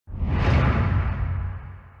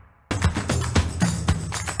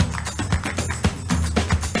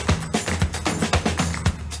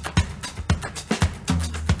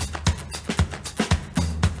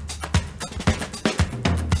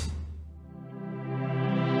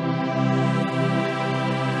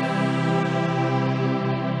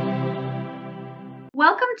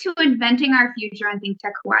to Inventing Our Future on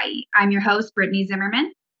ThinkTech Hawaii. I'm your host, Brittany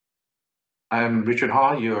Zimmerman. I'm Richard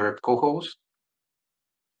Hall, your co-host.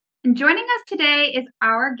 And joining us today is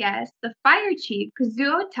our guest, the Fire Chief,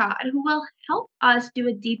 Kazuo Todd, who will help us do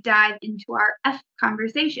a deep dive into our F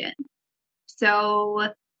conversation. So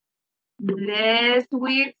this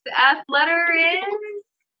week's F letter is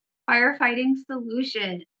Firefighting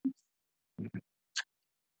Solutions.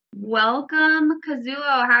 Welcome,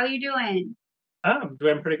 Kazuo. How are you doing? I'm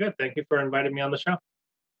doing pretty good. Thank you for inviting me on the show.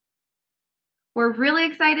 We're really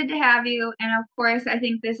excited to have you. And of course, I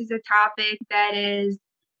think this is a topic that is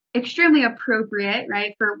extremely appropriate,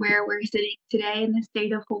 right, for where we're sitting today in the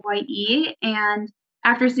state of Hawaii. And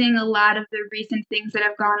after seeing a lot of the recent things that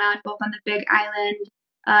have gone on, both on the Big Island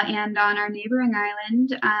and on our neighboring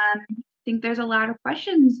island, I think there's a lot of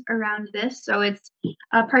questions around this. So it's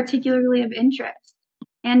particularly of interest.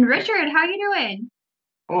 And Richard, how you doing?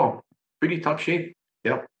 Oh, pretty top shape.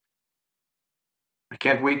 Yep. I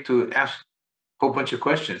can't wait to ask a whole bunch of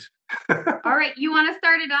questions. All right, you want to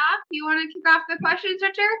start it off? You want to kick off the questions,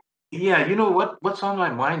 Richard? Yeah, you know what's on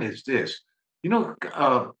my mind is this.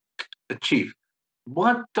 Chief,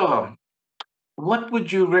 what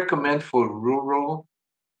would you recommend for rural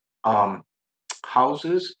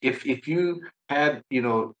houses if you had,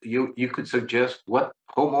 you could suggest what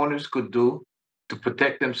homeowners could do to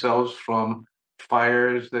protect themselves from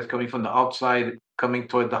fires that's coming from the outside, coming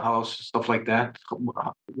toward the house, stuff like that.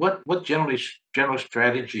 What general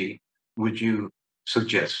strategy would you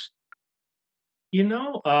suggest?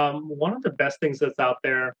 One of the best things that's out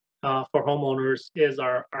there for homeowners is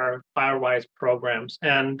our Firewise programs.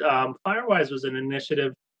 And Firewise was an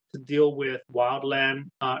initiative to deal with wildland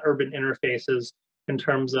urban interfaces in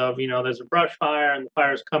terms of, there's a brush fire and the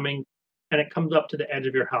fire's coming and it comes up to the edge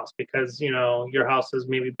of your house because, your house is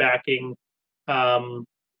maybe backing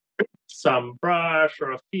some brush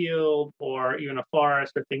or a field or even a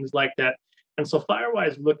forest or things like that. And so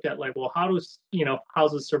Firewise looked at how do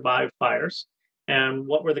houses survive fires? And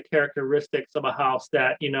what were the characteristics of a house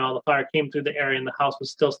that the fire came through the area and the house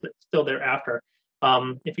was still there after.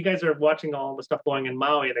 If you guys are watching all the stuff going in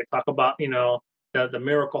Maui, they talk about the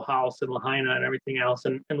miracle house in Lahaina and everything else.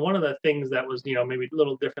 And one of the things that was maybe a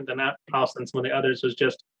little different than that house than some of the others was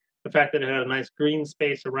just the fact that it had a nice green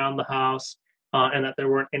space around the house, and that there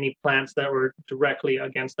weren't any plants that were directly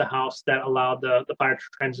against the house that allowed the fire to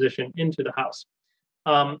transition into the house.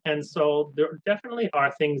 And so there definitely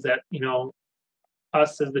are things that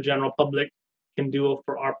us as the general public can do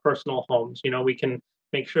for our personal homes. We can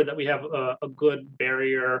make sure that we have a good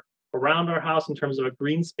barrier around our house in terms of a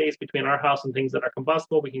green space between our house and things that are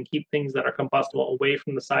combustible. We can keep things that are combustible away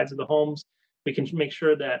from the sides of the homes. We can make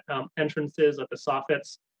sure that entrances at the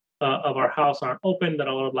soffits of our house aren't open that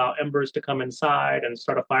will allow embers to come inside and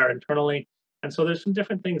start a fire internally. And so there's some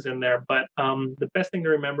different things in there, but the best thing to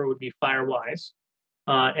remember would be Firewise.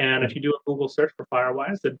 And if you do a Google search for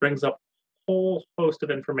Firewise, it brings up whole host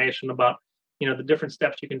of information about the different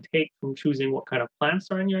steps you can take from choosing what kind of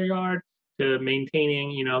plants are in your yard to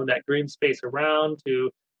maintaining that green space around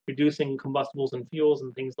to reducing combustibles and fuels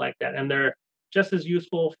and things like that. And they're just as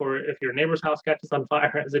useful for if your neighbor's house catches on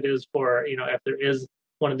fire as it is for if there is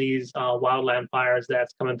one of these wildland fires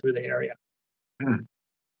that's coming through the area.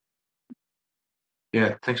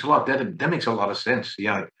 Yeah, thanks a lot. That makes a lot of sense.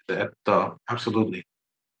 Yeah, that absolutely.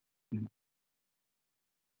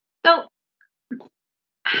 So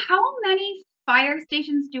how many fire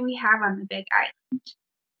stations do we have on the Big Island?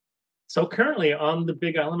 So currently on the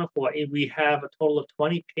Big Island of Hawaii, we have a total of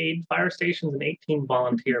 20 paid fire stations and 18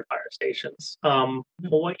 volunteer fire stations.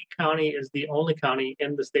 Hawaii County is the only county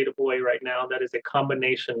in the state of Hawaii right now that is a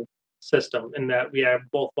combination system in that we have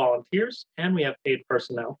both volunteers and we have paid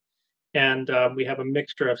personnel. And we have a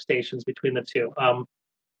mixture of stations between the two.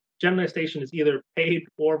 Generally, a station is either paid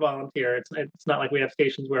or volunteer. It's not like we have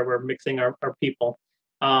stations where we're mixing our people.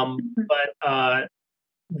 But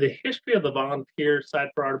the history of the volunteer side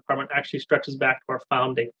for our department actually stretches back to our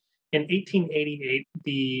founding. In 1888,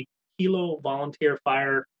 the Hilo Volunteer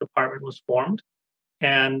Fire Department was formed.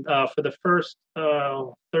 And for the first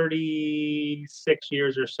 36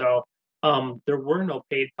 years or so, there were no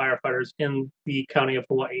paid firefighters in the county of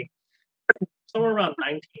Hawaii. Somewhere around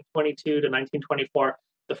 1922 to 1924,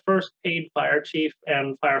 the first paid fire chief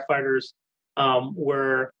and firefighters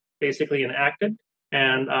were basically enacted.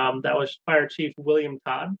 And that was Fire Chief William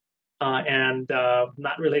Todd, and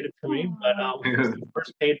not related to me, but he was the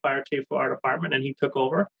first paid fire chief for our department, and he took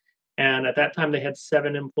over. And at that time, they had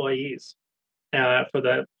 7 employees for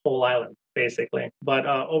the whole island, basically. But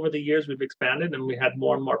over the years, we've expanded, and we had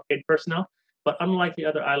more and more paid personnel. But unlike the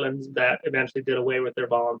other islands that eventually did away with their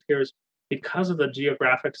volunteers, because of the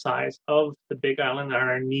geographic size of the Big Island and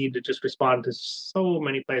our need to just respond to so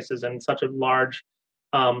many places and such a large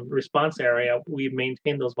response area, we've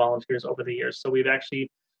maintained those volunteers over the years. So we've actually,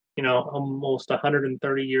 almost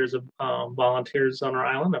 130 years of volunteers on our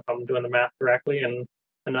island, if I'm doing the math correctly, and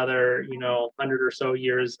another, 100 or so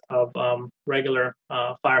years of regular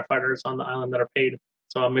firefighters on the island that are paid.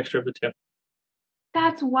 So a mixture of the two.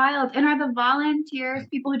 That's wild. And are the volunteers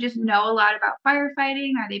people who just know a lot about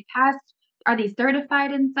firefighting? Are they past? Are they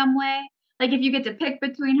certified in some way? Like if you get to pick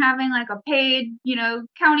between having like a paid,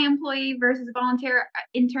 county employee versus a volunteer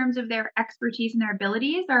in terms of their expertise and their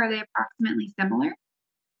abilities, or are they approximately similar?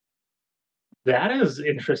 That is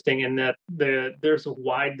interesting in that there's a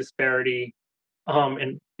wide disparity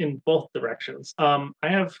in both directions. I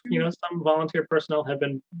have, some volunteer personnel have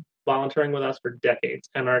been volunteering with us for decades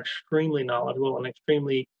and are extremely knowledgeable and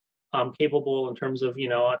extremely capable in terms of,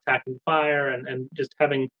 attacking fire and just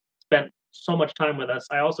having spent so much time with us.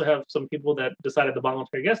 I also have some people that decided to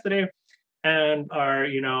volunteer yesterday and are,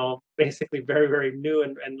 basically very, very new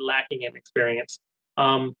and lacking in experience.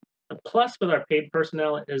 The plus with our paid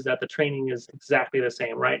personnel is that the training is exactly the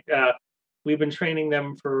same, right? We've been training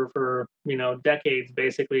them for decades,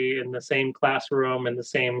 basically in the same classroom and the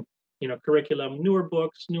same curriculum, newer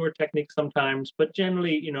books, newer techniques sometimes, but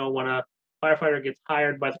generally, when a firefighter gets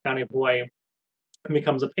hired by the County of Hawaii and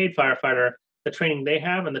becomes a paid firefighter, the training they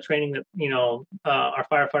have and the training that our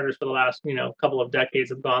firefighters for the last couple of decades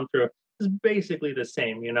have gone through is basically the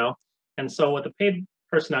same, And so with the paid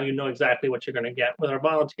personnel, you know exactly what you're going to get. With our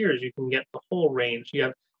volunteers, you can get the whole range. You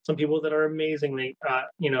have some people that are amazingly,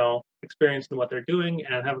 experienced in what they're doing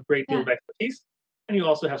and have a great deal Yeah. of expertise. And you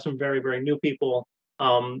also have some very, very new people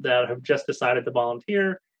that have just decided to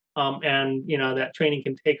volunteer. And that training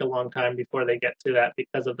can take a long time before they get to that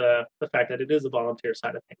because of the fact that it is a volunteer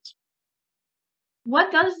side of things.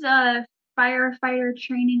 What does firefighter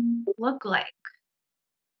training look like?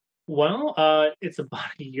 Well, it's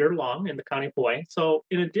about a year long in the County of Hawaii. So,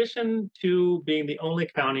 in addition to being the only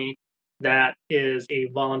county that is a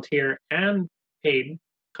volunteer and paid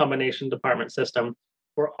combination department system,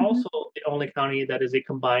 we're Mhm. also the only county that is a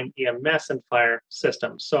combined EMS and fire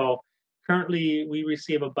system. So, currently, we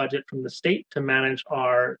receive a budget from the state to manage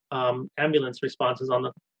our ambulance responses on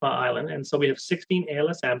the island. And so, we have 16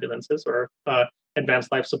 ALS ambulances or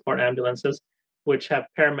advanced life support ambulances, which have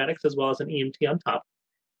paramedics as well as an EMT on top.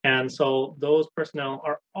 And so those personnel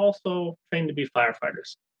are also trained to be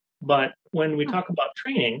firefighters. But when we Oh, talk about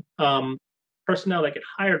training, personnel that get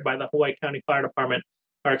hired by the Hawaii County Fire Department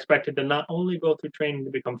are expected to not only go through training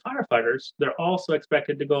to become firefighters, they're also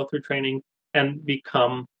expected to go through training and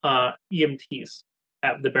become EMTs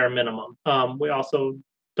at the bare minimum. We also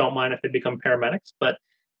don't mind if they become paramedics, but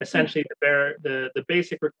yeah. essentially the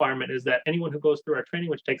basic requirement is that anyone who goes through our training,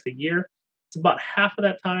 which takes a year, it's about half of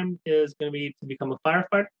that time is going to be to become a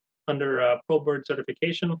firefighter under Pro Bird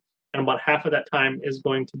certification, and about half of that time is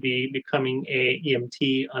going to be becoming a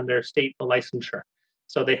EMT under state licensure.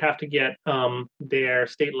 So they have to get their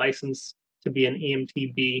state license to be an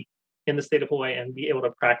EMTB in the state of Hawaii and be able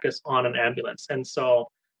to practice on an ambulance. And so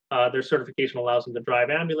their certification allows them to drive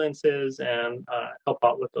ambulances and help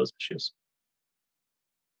out with those issues.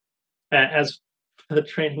 As for the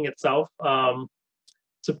training itself,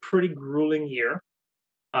 it's a pretty grueling year.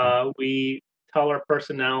 We tell our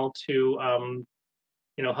personnel to,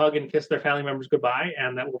 hug and kiss their family members goodbye,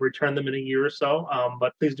 and that we'll return them in a year or so.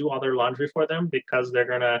 But please do all their laundry for them because they're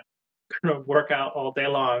gonna work out all day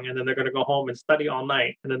long, and then they're gonna go home and study all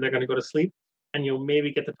night, and then they're gonna go to sleep. And you'll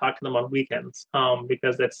maybe get to talk to them on weekends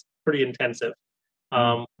because that's pretty intensive.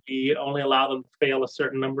 We only allow them to fail a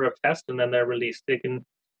certain number of tests, and then they're released. They can,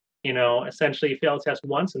 essentially fail a test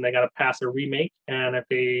once, and they got to pass a remake. And if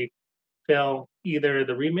they fail either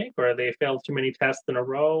the remake or they fail too many tests in a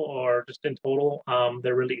row or just in total,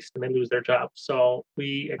 they're released and they lose their job. So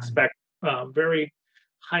we expect very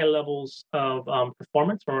high levels of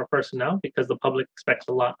performance from our personnel because the public expects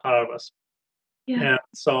a lot out of us. Yeah. And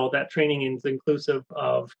so that training is inclusive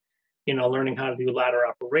of, learning how to do ladder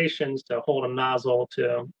operations, to hold a nozzle,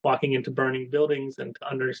 to walking into burning buildings and to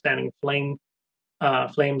understanding flames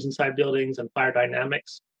inside buildings and fire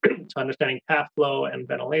dynamics, to understanding path flow and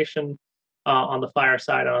ventilation. On the fire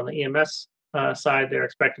side, on the EMS side, they're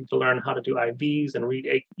expected to learn how to do IVs and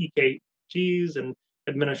read EKGs and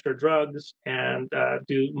administer drugs and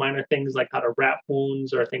do minor things like how to wrap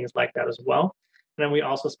wounds or things like that as well. And then we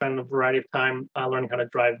also spend a variety of time learning how to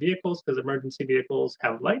drive vehicles because emergency vehicles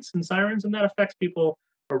have lights and sirens, and that affects people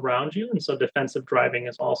around you. And so defensive driving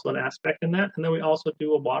is also an aspect in that. And then we also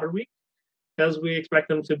do a water week because we expect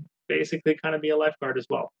them to basically kind of be a lifeguard as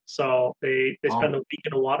well. So they spend a Oh, week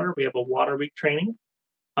in the water. We have a water week training,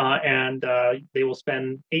 and they will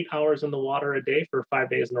spend 8 hours in the water a day for 5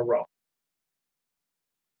 days in a row.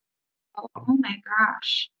 Oh my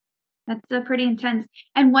gosh. That's pretty intense.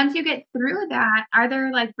 And once you get through that, are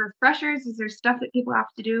there like refreshers? Is there stuff that people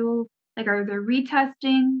have to do? Like, are there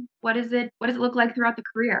retesting? What does it look like throughout the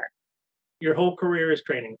career? Your whole career is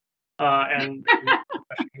training, and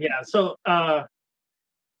yeah. So I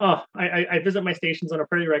visit my stations on a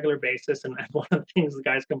pretty regular basis, and one of the things the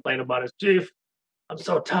guys complain about is, Chief, I'm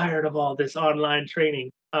so tired of all this online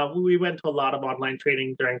training. We went to a lot of online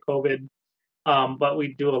training during COVID, but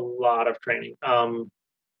we do a lot of training.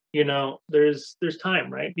 There's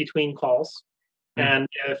time, right, between calls, mm, and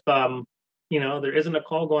if there isn't a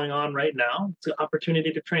call going on right now, it's an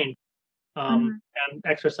opportunity to train Mhm. and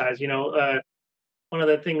exercise. One of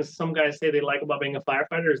the things some guys say they like about being a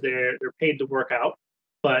firefighter is they're paid to work out,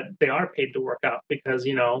 but they are paid to work out because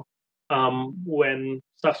when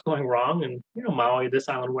stuff's going wrong and Maui, this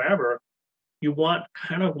island, wherever, you want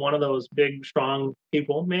kind of one of those big, strong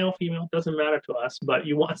people, male, female, doesn't matter to us, but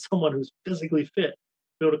you want someone who's physically fit,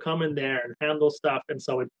 be able to come in there and handle stuff. And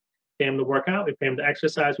so we pay them to work out, we pay them to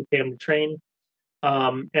exercise, we pay them to train.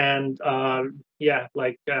 And yeah,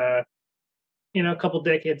 like a couple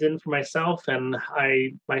decades in for myself, and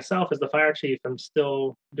I myself as the fire chief am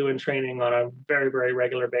still doing training on a very, very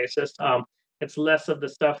regular basis. It's less of the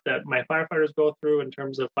stuff that my firefighters go through in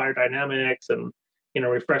terms of fire dynamics and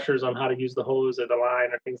refreshers on how to use the hose or the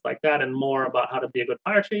line or things like that, and more about how to be a good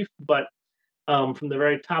fire chief. But from the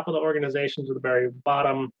very top of the organization to the very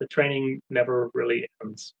bottom, the training never really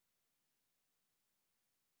ends.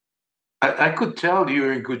 I could tell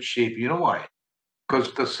you're in good shape. You know why?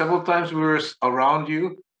 Because the several times we were around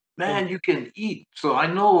you, Mm. man, you can eat. So I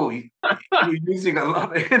know you're using a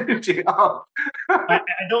lot of energy up. I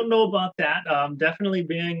don't know about that. Definitely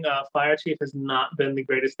being a fire chief has not been the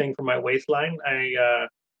greatest thing for my waistline.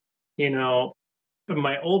 You know, in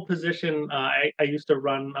my old position, I used to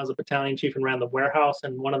run, I was a battalion chief and ran the warehouse.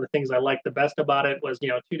 And one of the things I liked the best about it was,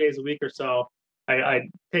 2 days a week or so,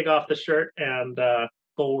 I'd take off the shirt and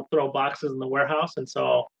go throw boxes in the warehouse. And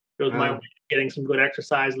so it was my way Uh, of getting some good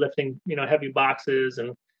exercise, lifting, heavy boxes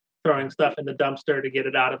and throwing stuff in the dumpster to get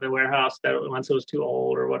it out of the warehouse that once it was too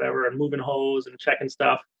old or whatever, and moving hose and checking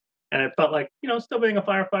stuff. And it felt like, still being a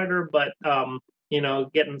firefighter, but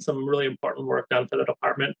getting some really important work done for the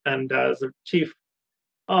department. And as a chief,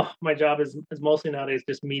 oh, my job is mostly nowadays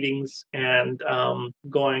just meetings and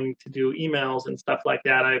going to do emails and stuff like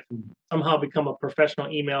that. I've somehow become a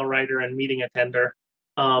professional email writer and meeting attender.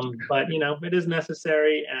 But it is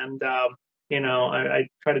necessary, and I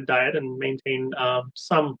try to diet and maintain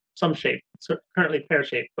some shape. So currently pear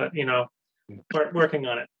shape, but we're working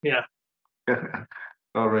on it. Yeah.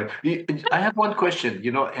 all right. I have one question,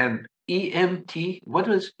 and EMT, what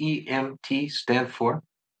does EMT stand for?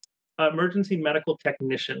 Emergency medical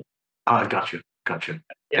technician. Ah, got you. Got you.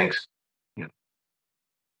 Yeah. Thanks. Yeah.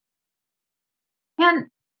 And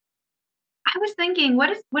I was thinking,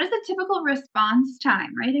 what is the typical response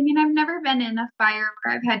time, right? I mean, I've never been in a fire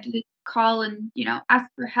where I've had to call and, ask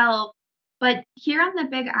for help. But here on the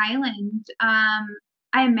Big Island,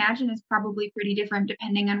 I imagine it's probably pretty different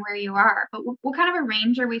depending on where you are. But what kind of a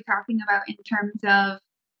range are we talking about in terms of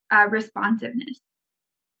responsiveness?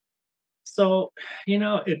 So,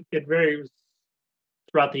 it varies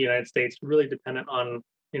throughout the United States, really dependent on,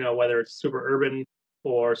 whether it's super urban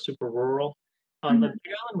or super rural. On the Mhm.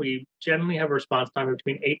 Big Island, we generally have a response time of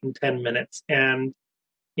between 8 and 10 minutes. And,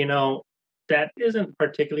 you know, that isn't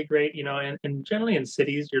particularly great, and generally in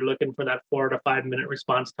cities, you're looking for that 4 to 5 minute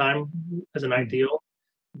response time as an Mhm. ideal.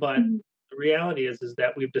 But Mhm. the reality is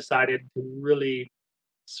that we've decided to really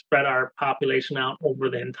spread our population out over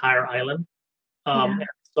the entire island. Yeah. And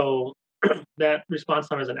so that response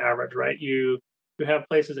time is an average, right? You have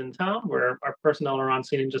places in town where our personnel are on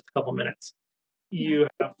scene in just a couple minutes. Yeah. You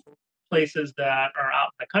have places that are out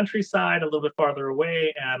in the countryside, a little bit farther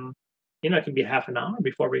away, and it can be half an hour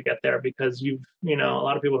before we get there because a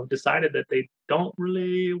lot of people have decided that they don't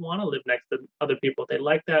really want to live next to other people. They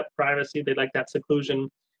like that privacy, they like that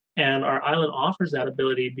seclusion, and our island offers that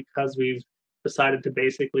ability because we've decided to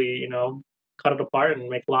basically, cut it apart and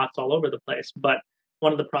make lots all over the place. But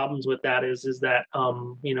one of the problems with that is that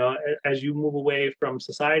as you move away from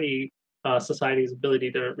society's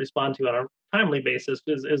ability to respond to you on a timely basis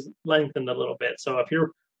is lengthened a little bit. So if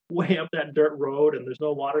you're way up that dirt road and there's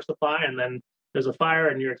no water supply, and then there's a fire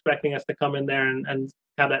and you're expecting us to come in there and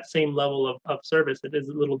have that same level of service, it is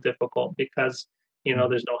a little difficult because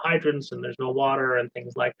there's no hydrants and there's no water and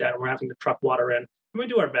things like that. And we're having to truck water in. And we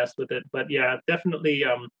do our best with it, but yeah, definitely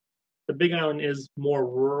the Big Island is more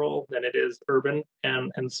rural than it is urban,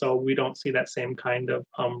 and so we don't see that same kind of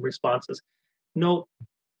responses. No,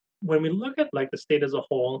 when we look at like the state as a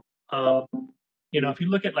whole, if you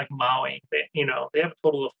look at like Maui, they have a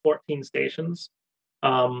total of 14 stations.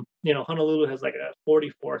 Honolulu has like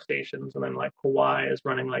 44 stations, and then like Hawaii is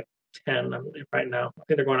running like 10, I believe, right now. I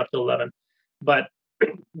think they're going up to 11. But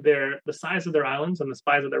the size of their islands and the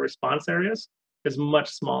size of their response areas is much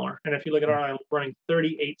smaller. And if you look at our island, we're running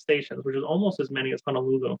 38 stations, which is almost as many as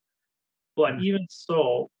Honolulu. But even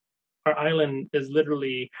so, our island is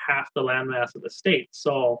literally half the landmass of the state.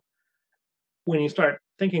 So when you start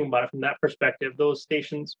thinking about it from that perspective, those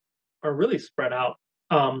stations are really spread out.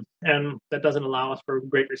 And that doesn't allow us for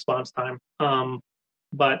great response time.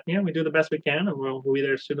 But yeah, we do the best we can, and we'll be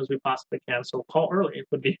there as soon as we possibly can. So call early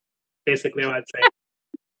would be basically what I'd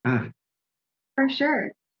say. For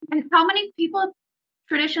sure. And how many people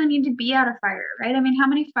traditionally need to be at a fire, right? I mean, how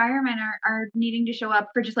many firemen are needing to show up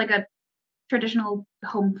for just like a traditional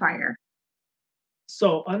home fire?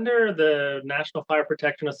 So under the National Fire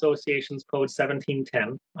Protection Association's Code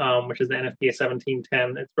 1710, which is the NFPA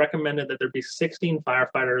 1710, it's recommended that there be 16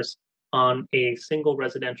 firefighters on a single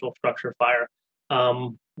residential structure fire.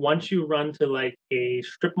 Once you run to like a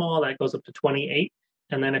strip mall, that goes up to 28.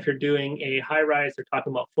 And then if you're doing a high rise, they're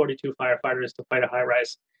talking about 42 firefighters to fight a high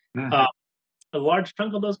rise. A large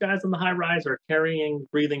chunk of those guys on the high rise are carrying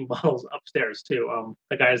breathing bottles upstairs too.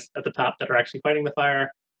 The guys at the top that are actually fighting the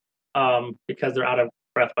fire, because they're out of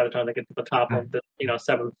breath by the time they get to the top of the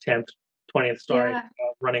 7th, 10th, 20th story,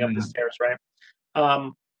 running up the stairs, right?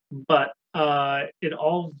 But it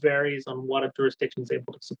all varies on what a jurisdiction is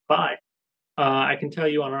able to supply. I can tell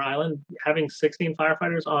you on our island, having 16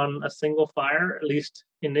 firefighters on a single fire, at least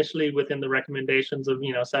initially within the recommendations of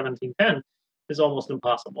 1710, is almost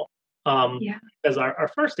impossible. Because our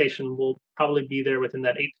first station will probably be there within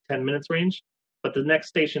that 8 to 10 minutes range, but the next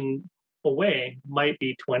station away might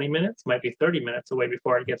be 20 minutes, might be 30 minutes away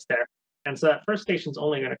before it gets there. And so that first station's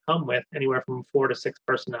only going to come with anywhere from 4 to 6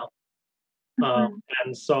 personnel.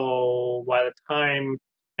 And so by the time,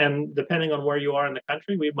 and depending on where you are in the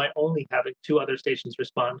country, we might only have 2 other stations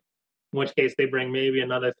respond, in which case they bring maybe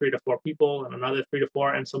another 3 to 4 people and another 3 to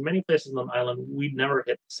 4. And so many places on the island, we never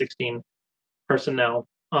hit 16 personnel,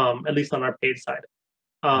 at least on our paid side.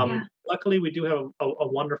 Luckily, we do have a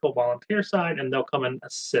wonderful volunteer side, and they'll come and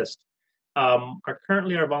assist.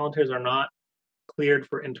 Currently, our volunteers are not cleared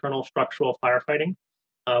for internal structural firefighting.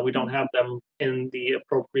 We don't have them in the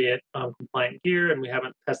appropriate compliant gear, and we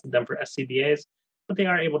haven't tested them for SCBAs, but they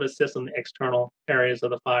are able to assist in the external areas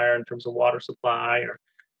of the fire in terms of water supply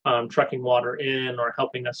or trucking water in or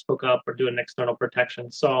helping us hook up or do an external protection.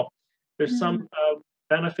 So there's some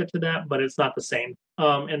benefit to that, but it's not the same.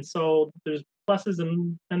 And so there's pluses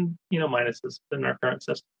and minuses in our current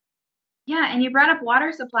system. Yeah, and you brought up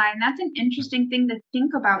water supply, and that's an interesting thing to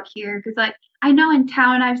think about here, because like I know in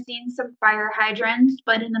town I've seen some fire hydrants,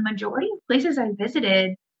 but in the majority of places I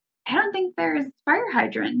visited, I don't think there's fire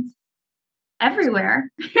hydrants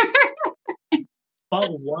everywhere.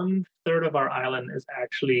 About 1/3 of our island is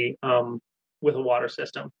actually with a water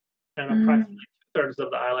system, and approximately 2/3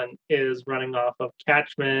 of the island is running off of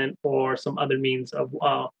catchment or some other means of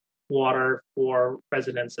water for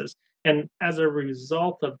residences. And as a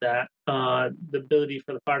result of that, the ability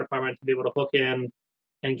for the fire department to be able to hook in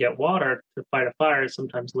and get water to fight a fire is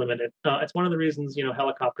sometimes limited. It's one of the reasons,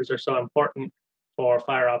 helicopters are so important for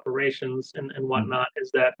fire operations and whatnot, is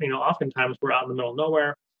that, oftentimes we're out in the middle of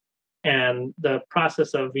nowhere, and the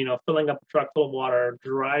process of, filling up a truck full of water,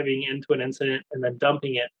 driving into an incident and then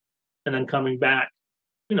dumping it and then coming back,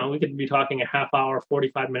 we could be talking a half hour,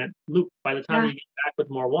 45-minute loop. By the time we get back with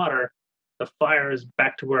more water, the fire is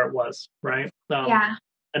back to where it was, right?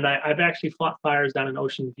 And I've actually fought fires down in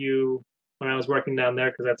Ocean View when I was working down there,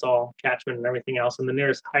 because that's all catchment and everything else. And the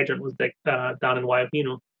nearest hydrant was down in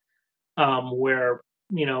Waipino, where,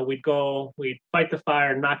 we'd fight the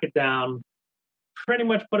fire, knock it down, pretty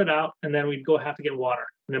much put it out, and then we'd go have to get water.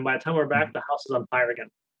 And then by the time we're back, the house is on fire again.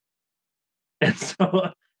 And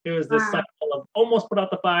so it was this cycle of almost put out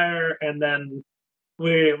the fire, and then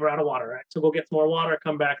we're out of water, right? So go get some more water,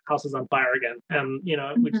 come back, house is on fire again. And,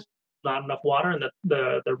 we just not enough water, and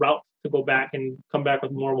the route to go back and come back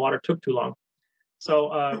with more water took too long. So,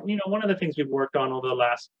 one of the things we've worked on over the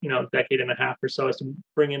last, decade and a half or so is to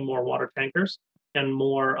bring in more water tankers and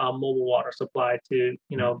more mobile water supply to,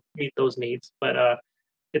 meet those needs. But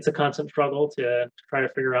it's a constant struggle to try to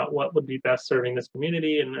figure out what would be best serving this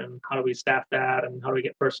community, and how do we staff that, and how do we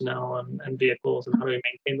get personnel and vehicles, and how do we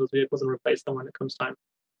maintain those vehicles and replace them when it comes time.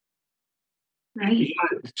 Right.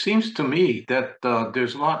 It seems to me that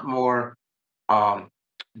there's a lot more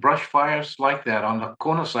brush fires like that on the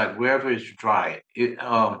Kona side, wherever it's dry.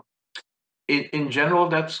 In general,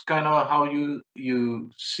 that's kind of how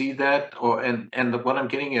you see that, or what I'm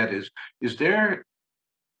getting at is there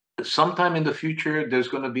sometime in the future there's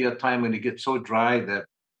going to be a time when it gets so dry that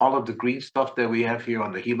all of the green stuff that we have here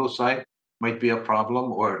on the Hilo side might be a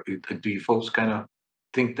problem, or do you folks kind of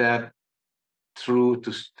think that through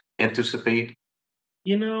to anticipate?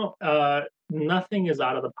 Nothing is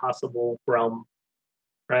out of the possible realm,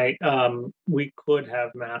 right? We could have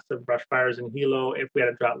massive brush fires in Hilo if we had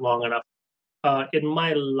a drought long enough. In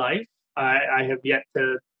my life, I have yet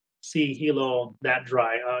to see Hilo that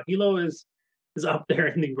dry. Hilo is up there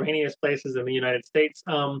in the rainiest places in the United States.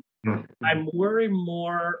 I'm worried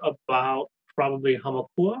more about probably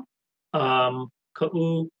Hamakua,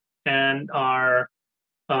 Ka'u, and our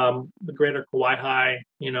the greater Kauai,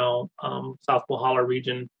 South Kohala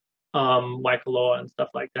region, Waikoloa and stuff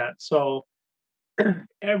like that. So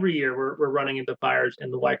every year we're running into fires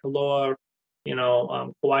in the Waikoloa,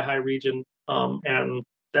 Kauai region, and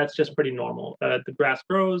that's just pretty normal. The grass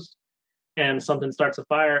grows, and something starts a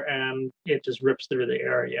fire, and it just rips through the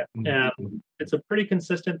area. And it's a pretty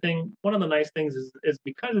consistent thing. One of the nice things is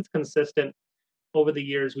because it's consistent. Over the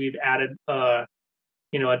years, we've added a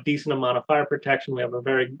decent amount of fire protection. We have a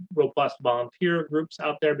very robust volunteer groups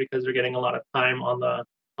out there because they're getting a lot of time on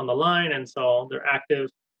the line, and so they're active,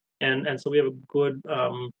 and so we have a good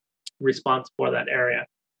response for that area.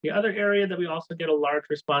 The other area that we also get a large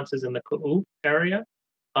response is in the Ka'u area,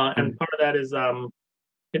 and part of that is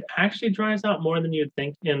it actually dries out more than you'd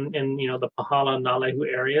think in the Pahala and Nalehu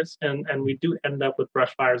areas, and we do end up with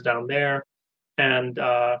brush fires down there, and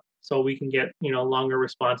so we can get longer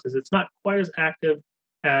responses. It's not quite as active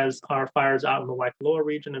as our fires out in the Waikoloa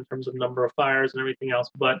region in terms of number of fires and everything else,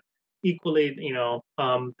 but equally,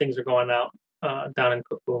 things are going out down in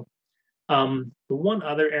Ka'u. The one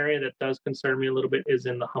other area that does concern me a little bit is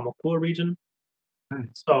in the Hamakua region.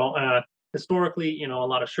 So historically, a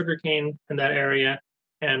lot of sugarcane in that area,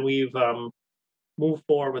 and we've moved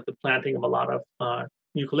forward with the planting of a lot of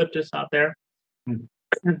eucalyptus out there.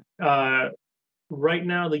 Right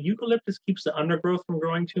now, the eucalyptus keeps the undergrowth from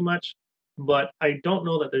growing too much, but I don't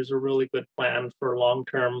know that there's a really good plan for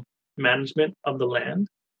long-term management of the land.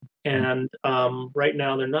 And right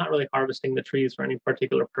now, they're not really harvesting the trees for any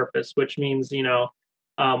particular purpose, which means,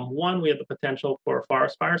 one, we have the potential for a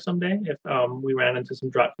forest fire someday if we ran into some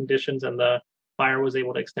drought conditions and the fire was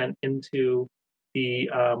able to extend into the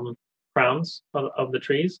crowns of the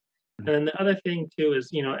trees. And then the other thing too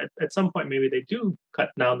is, at some point maybe they do cut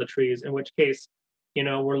down the trees, in which case,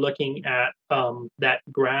 we're looking at that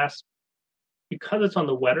grass, because it's on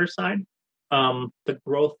the wetter side. The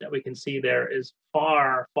growth that we can see there is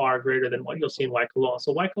far, far greater than what you'll see in Waikoloa.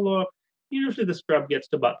 So Waikoloa, usually the scrub gets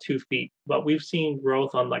to about 2 feet, but we've seen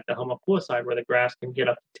growth on like the Hamakua side where the grass can get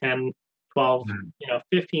up to 10, 12,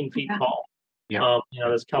 15 feet tall. Yeah.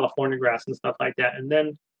 There's California grass and stuff like that. And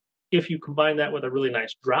then if you combine that with a really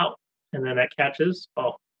nice drought, and then that catches,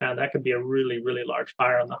 oh man, that could be a really, really large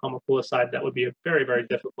fire on the Hamakua side. That would be very, very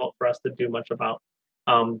difficult for us to do much about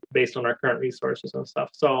based on our current resources and stuff.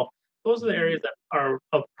 So those are the areas that are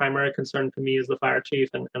of primary concern to me as the fire chief,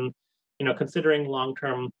 and considering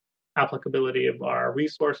long-term applicability of our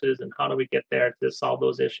resources and how do we get there to solve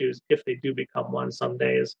those issues if they do become one some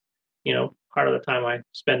days. Part of the time I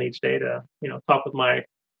spend each day to talk with my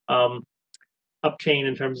up chain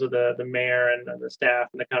in terms of the mayor and the staff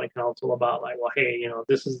and the county council about like, well, hey,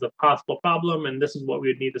 this is the possible problem and this is what we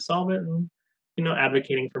would need to solve it, and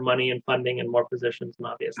advocating for money and funding and more positions, and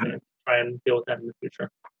obviously try and deal with that in the future.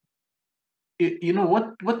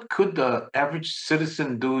 What could the average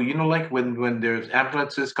citizen do? Like when there's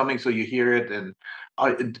ambulances coming, so you hear it, and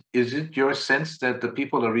is it your sense that the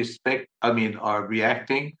people are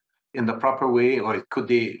reacting in the proper way, or could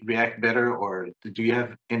they react better, or do you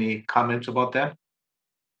have any comments about that?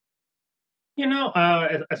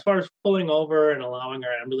 As far as pulling over and allowing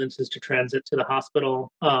our ambulances to transit to the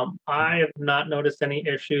hospital, I have not noticed any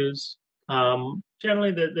issues.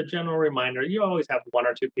 Generally, the general reminder, you always have one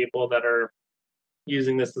or two people that are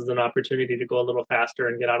using this as an opportunity to go a little faster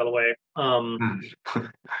and get out of the way,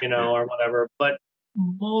 or whatever. But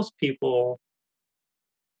most people,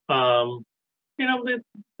 they're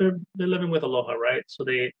living with aloha, right? So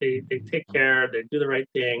they take care, they do the right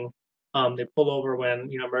thing. They pull over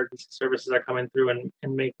when emergency services are coming through and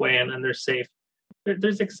make way, and they're safe.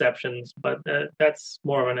 there's exceptions, but that's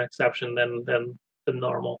more of an exception than the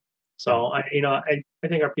normal. So I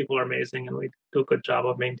think our people are amazing, and we do a good job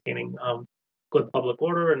of maintaining good public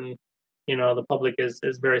order, and the public is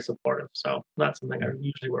very supportive. So not something I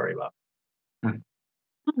usually worry about.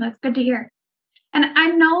 Oh, that's good to hear. And I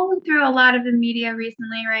know through a lot of the media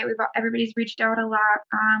recently, right? Everybody's reached out a lot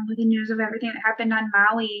with the news of everything that happened on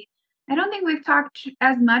Maui. I don't think we've talked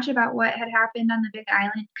as much about what had happened on the Big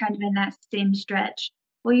Island, kind of in that same stretch.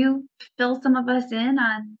 Will you fill some of us in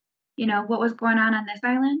on, what was going on this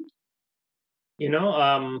island? It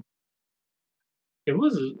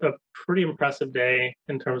was a pretty impressive day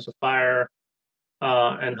in terms of fire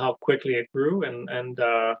and how quickly it grew. And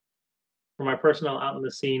for my personnel out in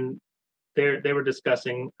the scene, they were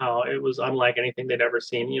discussing how it was unlike anything they'd ever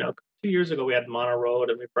seen. 2 years ago we had Mono Road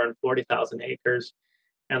and we burned 40,000 acres,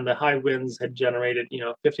 and the high winds had generated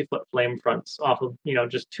 50-foot flame fronts off of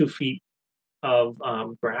just 2 feet of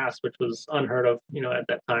grass, which was unheard of at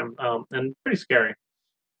that time, and pretty scary.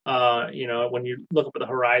 When you look up at the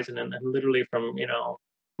horizon and literally from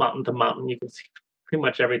mountain to mountain, you can see pretty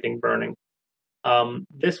much everything burning.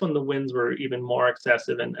 This one, the winds were even more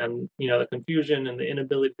excessive, and the confusion and the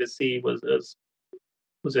inability to see was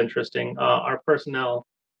interesting. Our personnel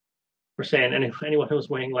were saying anyone who was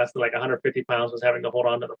weighing less than like 150 pounds was having to hold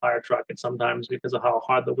on to the fire truck, and sometimes because of how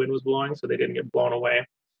hard the wind was blowing, so they didn't get blown away.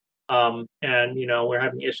 And we're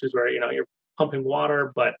having issues where you're pumping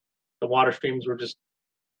water, but the water streams were just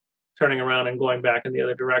turning around and going back in the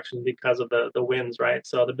other direction because of the winds, right?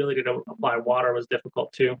 So the ability to apply water was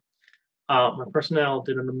difficult too. My personnel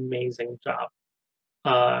did an amazing job.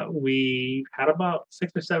 We had about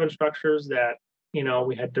 6 or 7 structures that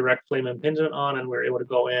we had direct flame impingement on, and we were able to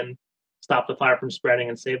go in, stop the fire from spreading,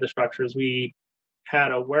 and save the structures. We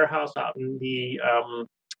had a warehouse out in the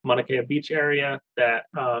Mauna Kea Beach area that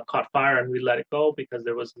caught fire, and we let it go because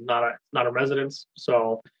there was not a residence.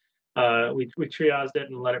 So we triaged it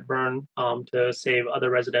and let it burn to save other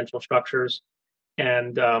residential structures.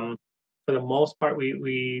 And for the most part,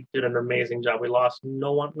 we did an amazing job. We lost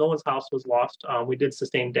no one's house was lost. We did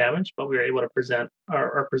sustain damage, but we were able to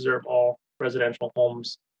preserve all residential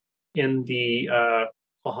homes in the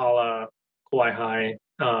Kohala, Kauai,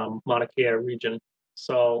 Mauna Kea region.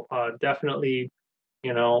 So definitely,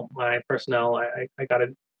 my personnel, I got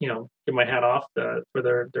to give my hat off for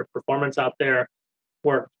their performance out there.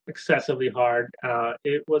 Worked excessively hard.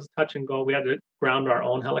 It was touch and go. We had to ground our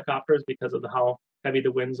own helicopters because of how heavy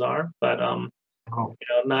the winds are. But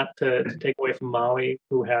not to take away from Maui,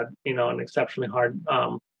 who had an exceptionally hard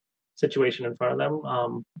situation in front of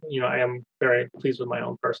them. I am very pleased with my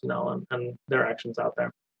own personnel and their actions out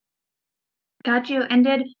there. Got you. And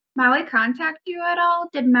did Maui contact you at all?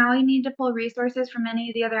 Did Maui need to pull resources from any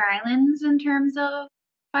of the other islands in terms of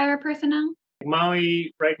fire personnel?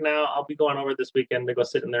 Maui, right now, I'll be going over this weekend to go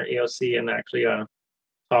sit in their EOC and actually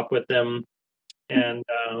talk with them and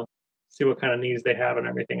see what kind of needs they have and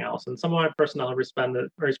everything else. And some of my personnel have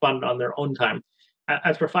responded on their own time.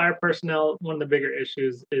 As for fire personnel, one of the bigger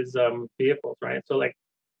issues is vehicles, right? So, like,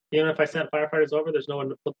 even if I sent firefighters over, there's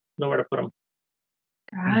nowhere to put them.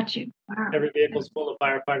 Got you. Wow. Every vehicle's full of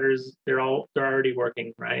firefighters. They're already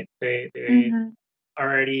working, right? They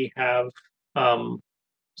already have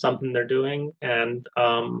something they're doing, and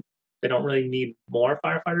they don't really need more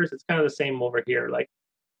firefighters. It's kind of the same over here. Like,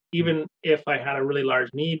 even if I had a really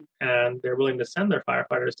large need and they're willing to send their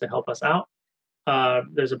firefighters to help us out,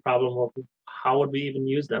 there's a problem with how would we even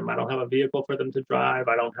use them? I don't have a vehicle for them to drive.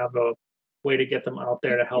 I don't have a way to get them out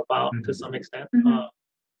there to help out to some extent.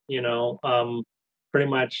 Pretty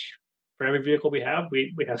much for every vehicle we have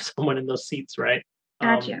someone in those seats, right?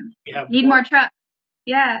 Gotcha. We have need more trucks.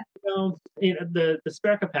 Yeah. The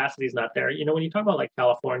spare capacity is not there. When you talk about like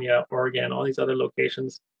California, Oregon, all these other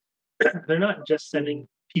locations, they're not just sending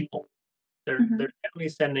people. They're definitely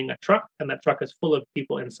sending a truck, and that truck is full of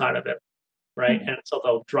people inside of it, right? And so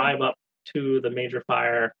they'll drive up to the major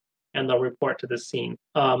fire and they'll report to the scene.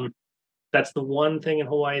 That's the one thing in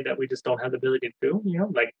Hawaii that we just don't have the ability to do.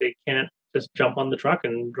 Like, they can't just jump on the truck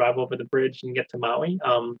and drive over the bridge and get to Maui.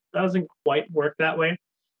 Doesn't quite work that way.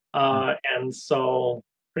 And so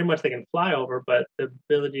pretty much they can fly over, but the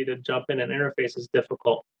ability to jump in and interface is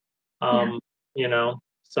difficult.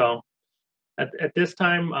 So at this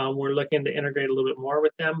time, we're looking to integrate a little bit more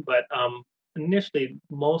with them, but initially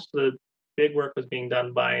most of the big work was being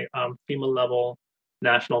done by FEMA level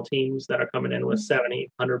national teams that are coming in with 70,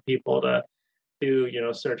 100 people to do,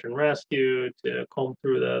 search and rescue, to comb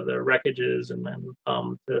through the wreckages, and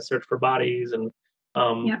then to search for bodies and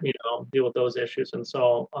deal with those issues. And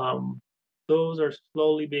so those are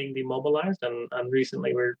slowly being demobilized, and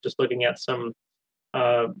recently we're just looking at some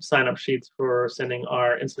sign-up sheets for sending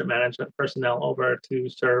our incident management personnel over to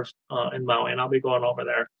serve in Maui, and I'll be going over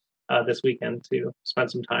there this weekend to spend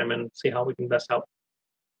some time and see how we can best help.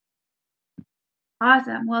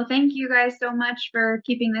 Awesome. Well, thank you guys so much for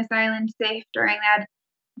keeping this island safe during that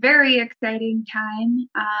very exciting time,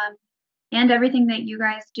 and everything that you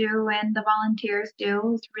guys do and the volunteers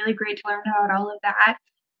do. It's really great to learn about all of that.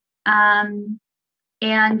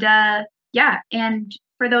 Yeah, and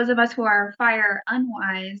for those of us who are fire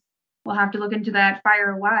unwise, we'll have to look into that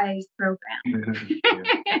Fire Wise program.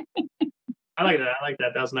 I like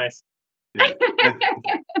that. That was nice. Yeah.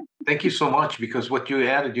 Thank you so much, because what you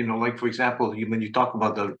added, like for example, when you talk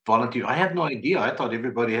about the volunteer, I had no idea. I thought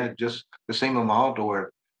everybody had just the same amount,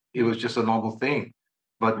 or it was just a normal thing.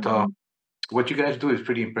 But what you guys do is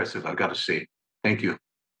pretty impressive, I've got to say. Thank you.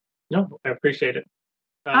 No, I appreciate it.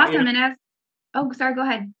 Awesome. And sorry, go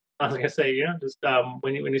ahead. I was gonna say, just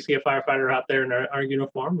when you see a firefighter out there in our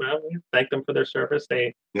uniform, we thank them for their service.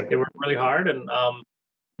 They work really hard, and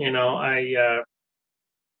I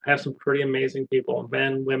have some pretty amazing people,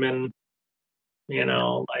 men, women.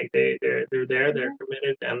 Like they're there, they're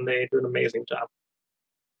committed, and they do an amazing job.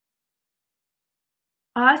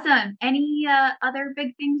 Awesome. Any other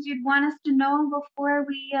big things you'd want us to know before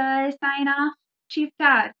we sign off, Chief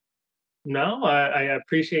Todd? No, I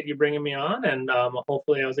appreciate you bringing me on, and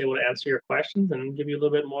hopefully I was able to answer your questions and give you a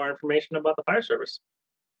little bit more information about the fire service.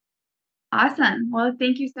 Awesome. Well,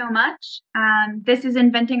 thank you so much. This is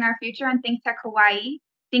Inventing Our Future on ThinkTech Hawaii.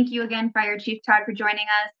 Thank you again, Fire Chief Todd, for joining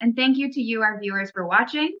us, and thank you to you, our viewers, for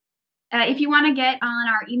watching. If you want to get on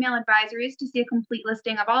our email advisories to see a complete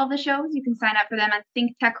listing of all of the shows, you can sign up for them at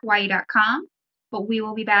thinktechhawaii.com. But we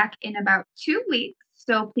will be back in about 2 weeks,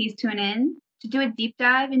 so please tune in to do a deep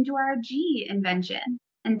dive into our G invention.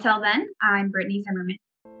 Until then, I'm Brittany Zimmerman.